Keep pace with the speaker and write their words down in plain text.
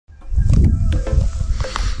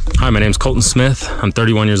Hi, my name's Colton Smith. I'm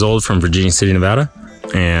 31 years old from Virginia City, Nevada,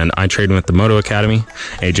 and I train with the Moto Academy.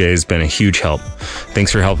 AJ has been a huge help.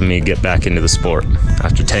 Thanks for helping me get back into the sport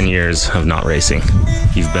after 10 years of not racing.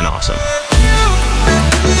 You've been awesome.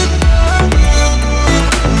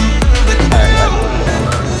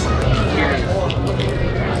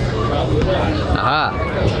 Aha.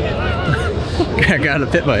 I got a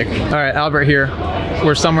pit bike. All right, Albert here.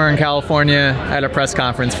 We're somewhere in California at a press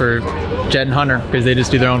conference for Jett and Hunter because they just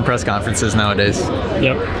do their own press conferences nowadays.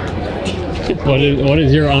 Yep. What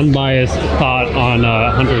is your unbiased thought on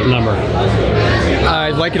Hunter's number? I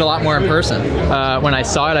like it a lot more in person. When I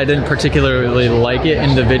saw it, I didn't particularly like it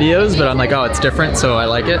in the videos, but I'm like, oh, it's different, so I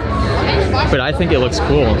like it. But I think it looks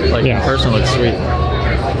cool. Like, in person, it looks sweet.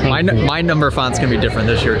 My number font's gonna be different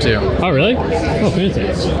this year too. Oh really? Oh, fancy.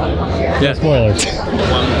 Yeah. Spoilers.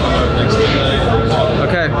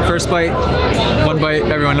 Okay, first bite, one bite.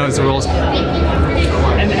 Everyone knows the rules.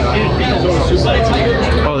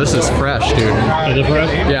 Oh, this is fresh, dude. Is it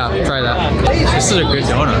fresh? Yeah, try that. This is a good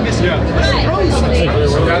donut.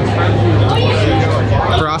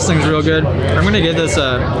 Frosting's real good. I'm gonna give this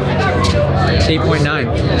a 8.9.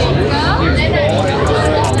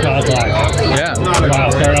 Yeah. Wow,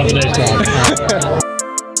 start off the day strong.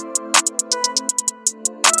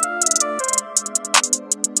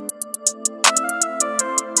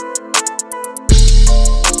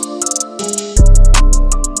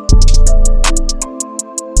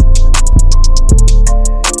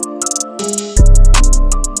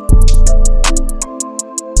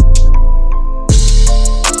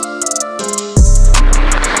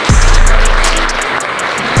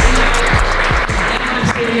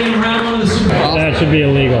 That should be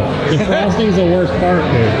illegal. The frosting's the worst part,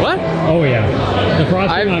 dude. What? Oh yeah. The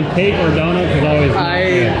frosting on cake or donuts is always not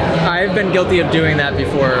good. I've been guilty of doing that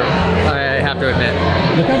before, I have to admit.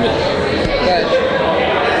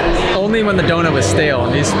 But only when the donut was stale,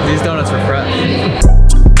 and these donuts were fresh.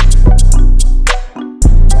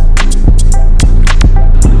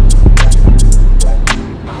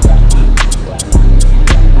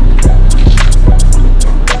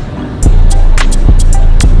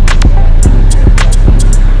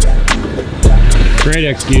 Great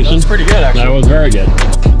execution. That was pretty good, actually. That was very good.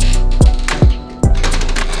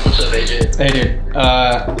 What's up, AJ? Hey,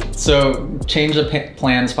 dude. So change of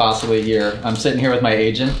plans possibly here. I'm sitting here with my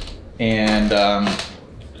agent, and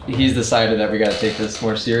he's decided that we got to take this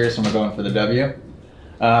more serious when we're going for the W.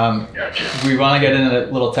 Gotcha. We want to get in a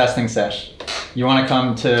little testing sesh. You want to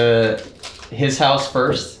come to his house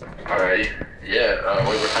first? Alrighty. Yeah,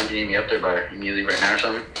 what time do you need me up there by? You need to leave right now or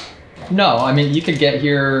something? No, I mean, you could get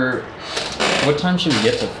here. What time should we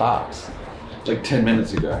get to Fox? Like 10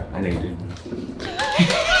 minutes ago, I need to.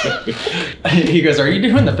 He goes, are you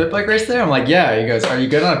doing the pit bike race there? I'm like, yeah. He goes, are you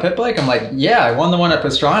good on a pit bike? I'm like, yeah, I won the one at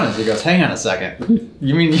Pastrana's. He goes, hang on a second.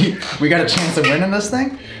 You mean we got a chance of winning this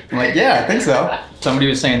thing? I'm like, yeah, I think so. Somebody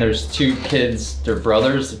was saying there's two kids, they're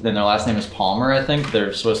brothers, then their last name is Palmer, I think.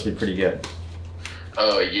 They're supposed to be pretty good.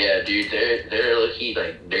 Oh yeah, dude, they're looking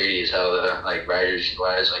like dirty as hell, like riders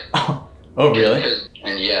wise, like. Oh really?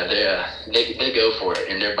 And yeah, they go for it,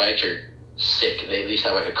 and their bikes are sick. They at least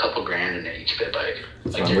have like a couple grand in each pit bike.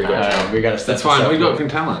 Like we got to. That's fine. We got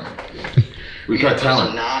talent. We got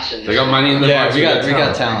talent. They got money in the bikes. We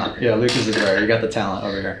got talent. Yeah, Lucas is right. We got the talent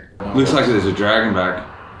over here. Looks like there's a dragon back.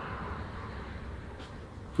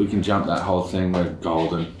 If we can jump that whole thing, we're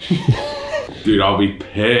golden. Dude, I'll be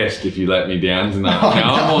pissed if you let me down tonight. Oh,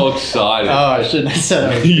 now I'm all excited. Oh, I shouldn't have said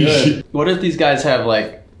I was good. What if these guys have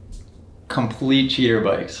like complete cheater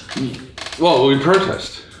bikes? Well, we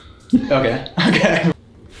protest. Okay. Okay.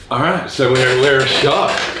 All right, so we're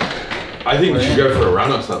shot. I think we should go for a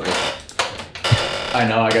run or something. I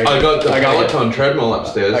know. I got the Peloton treadmill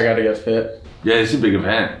upstairs. I gotta get fit. Yeah, it's a big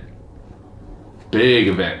event. Big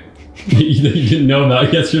event. You didn't know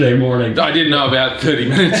about yesterday morning. I didn't know about 30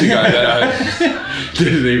 minutes ago that I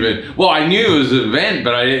didn't even. Well, I knew it was an event,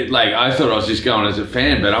 but I thought I was just going as a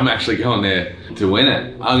fan. But I'm actually going there to win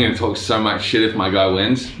it. I'm going to talk so much shit if my guy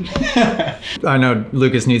wins. I know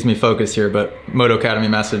Lucas needs me focused here, but Moto Academy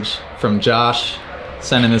message from Josh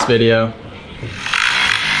sending this video.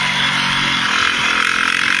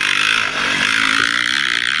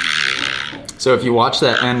 So if you watch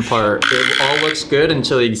that end part, it all looks good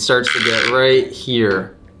until he starts to get right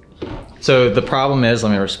here. So the problem is,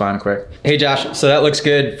 let me respond quick. Hey Josh, so that looks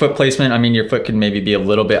good. Foot placement, I mean, your foot could maybe be a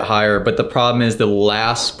little bit higher, but the problem is the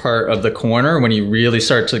last part of the corner, when you really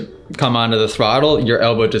start to come onto the throttle, your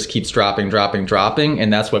elbow just keeps dropping,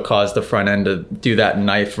 and that's what caused the front end to do that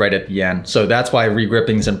knife right at the end. So that's why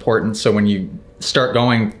regripping is important. So when you start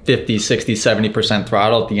going 50, 60, 70%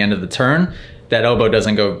 throttle at the end of the turn, that elbow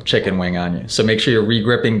doesn't go chicken wing on you. So make sure you're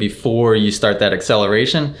re-gripping before you start that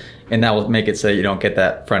acceleration, and that will make it so you don't get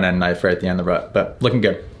that front end knife right at the end of the rut. But looking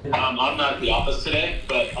good. I'm not at the office today,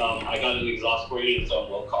 but I got an exhaust for you, so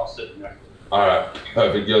we'll call sitting there. All right,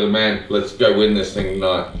 perfect. You're the man. Let's go win this thing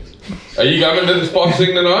tonight. Are you coming to this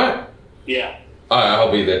boxing tonight? Yeah. All right,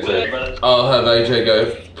 I'll be there too. I'll have AJ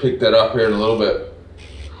go pick that up here in a little bit.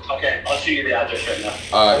 Okay, I'll shoot you the address right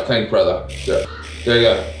now. All right, thanks, brother. Yeah. There you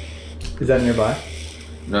go. Is that nearby?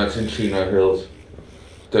 No, it's in Chino Hills.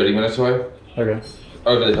 30 minutes away. Okay.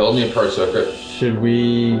 Over the hill near Pro Circuit. Should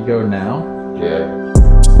we go now? Yeah.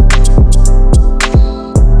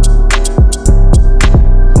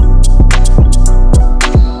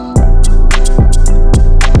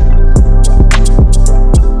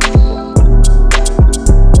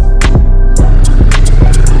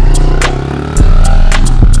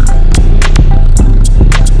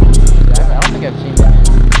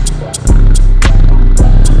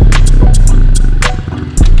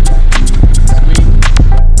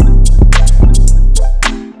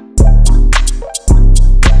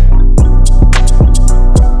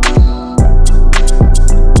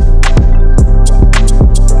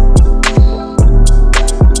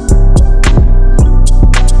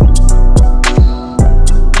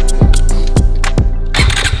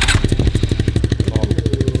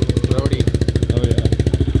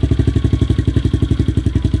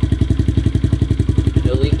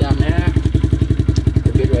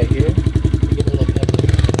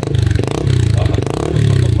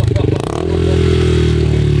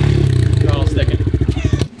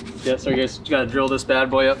 So you guys gotta drill this bad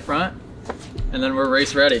boy up front, and then we're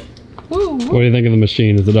race ready. What do you think of the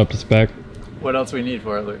machine? Is it up to spec? What else we need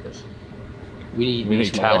for it, Lucas? We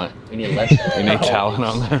need talent. We need electric. We need talent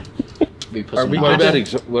on there.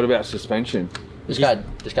 What about suspension? It's got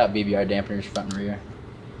BBR dampeners front and rear.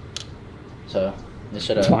 So this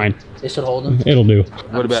should Fine. It should hold them. It'll do.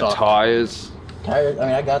 What about tires? Tires. I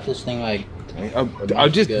mean, I got this thing like. I'll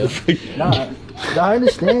just. No, I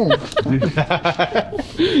understand.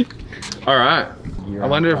 All right. I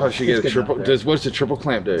wonder if I should get a triple. What's the triple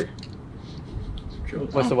clamp do?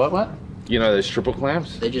 What's the what? You know those triple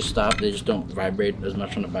clamps? They just stop. They just don't vibrate as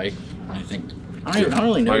much on the bike. I think. I don't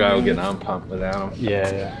really know. My guy will get an arm pump without them.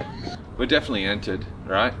 Yeah. We're definitely entered,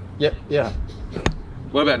 right? Yep. Yeah.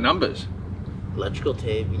 What about numbers? Electrical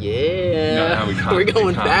tape. Yeah. No, we can't. We're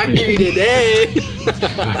going factory today.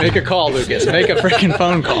 Make a call, Lucas. Make a freaking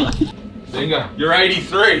phone call. Bingo. You're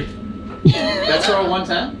 83. That's row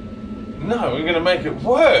 110? No, we're gonna make it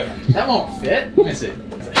work. That won't fit. Let me see.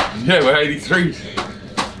 Yeah, we're 83.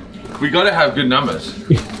 We gotta have good numbers.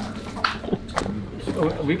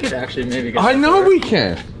 We could actually maybe get I know we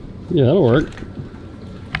can. Yeah, that'll work.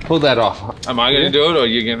 Pull that off. Am I gonna do it, or are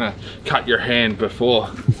you gonna cut your hand before?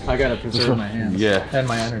 I gotta preserve my hands. Yeah. And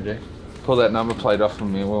my energy. Pull that number plate off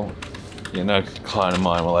from me. Well, you know, client of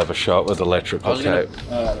mine will have a shot with electrical tape.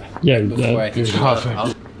 Yeah, Before I hit you up,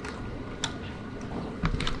 I'll-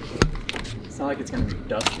 It's not like it's gonna be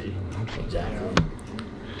dusty.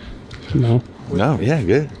 no. No, yeah,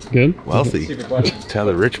 good. Good? Wealthy. Stupid question. That's how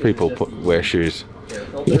the rich people wear shoes.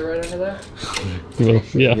 Filter right under there? Well,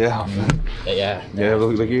 yeah. Yeah. Yeah,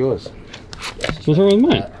 look at yours. What's wrong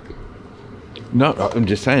with mine? No, I'm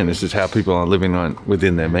just saying this is how people are living on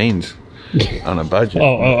within their means on a budget.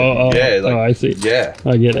 Oh. Yeah, like, oh, I see. Yeah.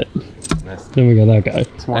 I get it. Then we got that guy.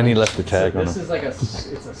 And he left the tag on This him. is like a.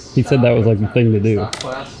 He said that was like the thing to do. Stock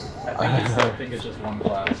class. I think it's just one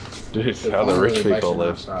class. Dude, it's how the rich people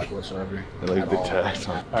live. Stock whatsoever. They leave the tags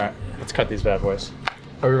on. All right, let's cut these bad boys.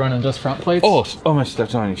 Are we running just front plates? Oh, almost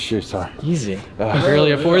stepped on his shoe, sorry. Easy. I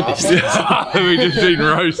barely afford these. We just been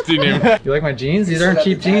roasting him. You like my jeans? These aren't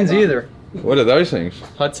cheap jeans either. What are those things?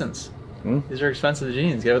 Hudson's. Hmm? These are expensive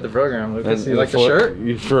jeans. Get with the program, Lucas. You like the shirt?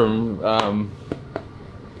 You from,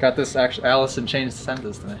 Got this. Actually, Allison changed sent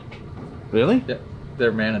this to me. really? Yep.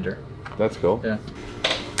 Their manager. That's cool. Yeah.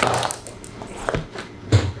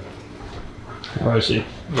 Oh, I see.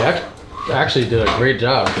 Yeah. Actually did a great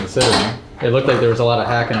job considering. It looked like there was a lot of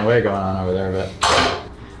hacking away going on over there, but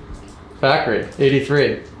factory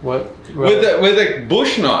 83. What? With a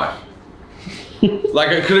bush knife. Like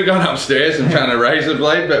I could have gone upstairs and found a razor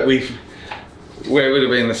blade, but where would have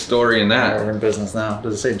been the story in that? We're in business now.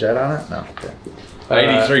 Does it say Jett on it? No. Okay.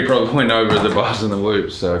 83 probably went over the bars and the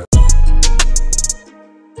whoops, so.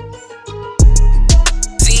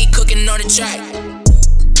 Cooking on the track.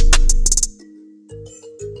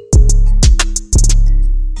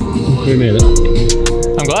 We made it.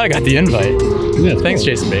 I'm glad I got the invite. Yeah, it's Thanks, cool.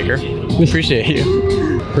 Jason Baker. Appreciate you.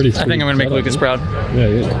 Pretty sweet. I think I'm gonna make setup, Lucas huh? proud.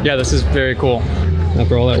 Yeah. Yeah, this is very cool.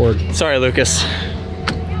 After all that work. Sorry, Lucas.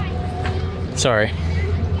 Sorry.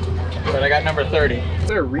 But I got number 30. Is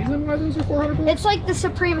there a reason why those are $400? It's like the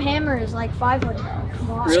Supreme Hammer is like $500.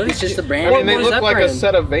 Wow. Really? It's just the brand? I mean, they What is look that like a brand?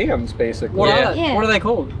 set of Vans, basically. What, Yeah. are, Yeah. what are they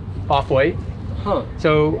called? Off-white. Huh.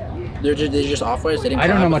 So, They're just off-whites? They didn't I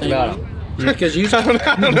don't know collab much with about anyone? them. Because you...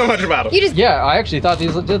 I don't know much about them. You just Yeah, I actually thought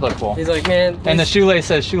these did look cool. He's like, man... And the shoelace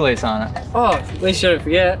says shoelace on it. Oh, they shouldn't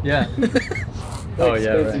forget. Yeah. Oh, yeah,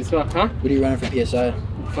 right. Stuff, huh? What are you running for PSI?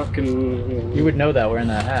 Fucking. You would know that wearing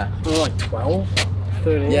that hat. Like 12,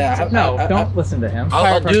 13. Yeah. No, don't listen to him.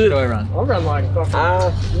 I'll do it. Do I run? I'll run like fucking.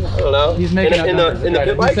 I don't know. He's making in the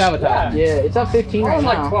pit bikes? sabotage. Yeah, it's up 15 I right was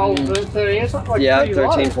now. like 12, 13. It's not like Yeah, pretty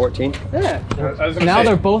low. 13, 14. Yeah. Now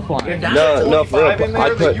they're both blind. No, for real. Five in there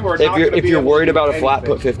I'd that put, you are not if gonna be you're able worried to about a do flat,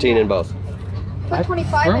 anything. put 15 in both. put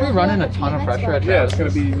 25. Weren't we and running then a ton of BMX pressure at bike. Yeah, it's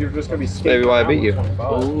gonna be. You're just gonna be. Maybe why I beat you.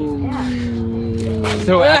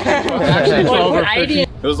 So actually 12 or 15.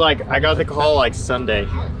 It was like I got the call like Sunday,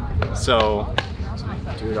 so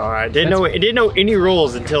dude, all right. Didn't know any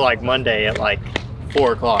rules until like Monday at like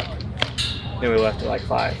 4 o'clock. Then we left at like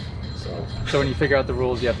 5. So when you figure out the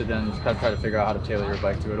rules, you have to then kind of try to figure out how to tailor your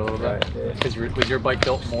bike to it a little bit. Because was your bike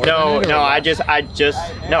built more? No, than it, or no,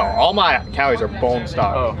 what? no. All my cowies are bone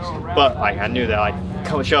stock. Oh. But like I knew that like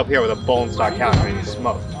come show up here with a bone stock cowie and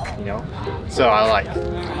smoke, you know. So I like.